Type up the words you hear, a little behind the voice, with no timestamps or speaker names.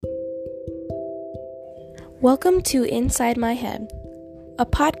Welcome to Inside My Head, a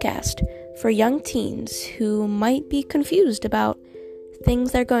podcast for young teens who might be confused about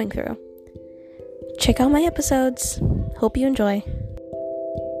things they're going through. Check out my episodes. Hope you enjoy.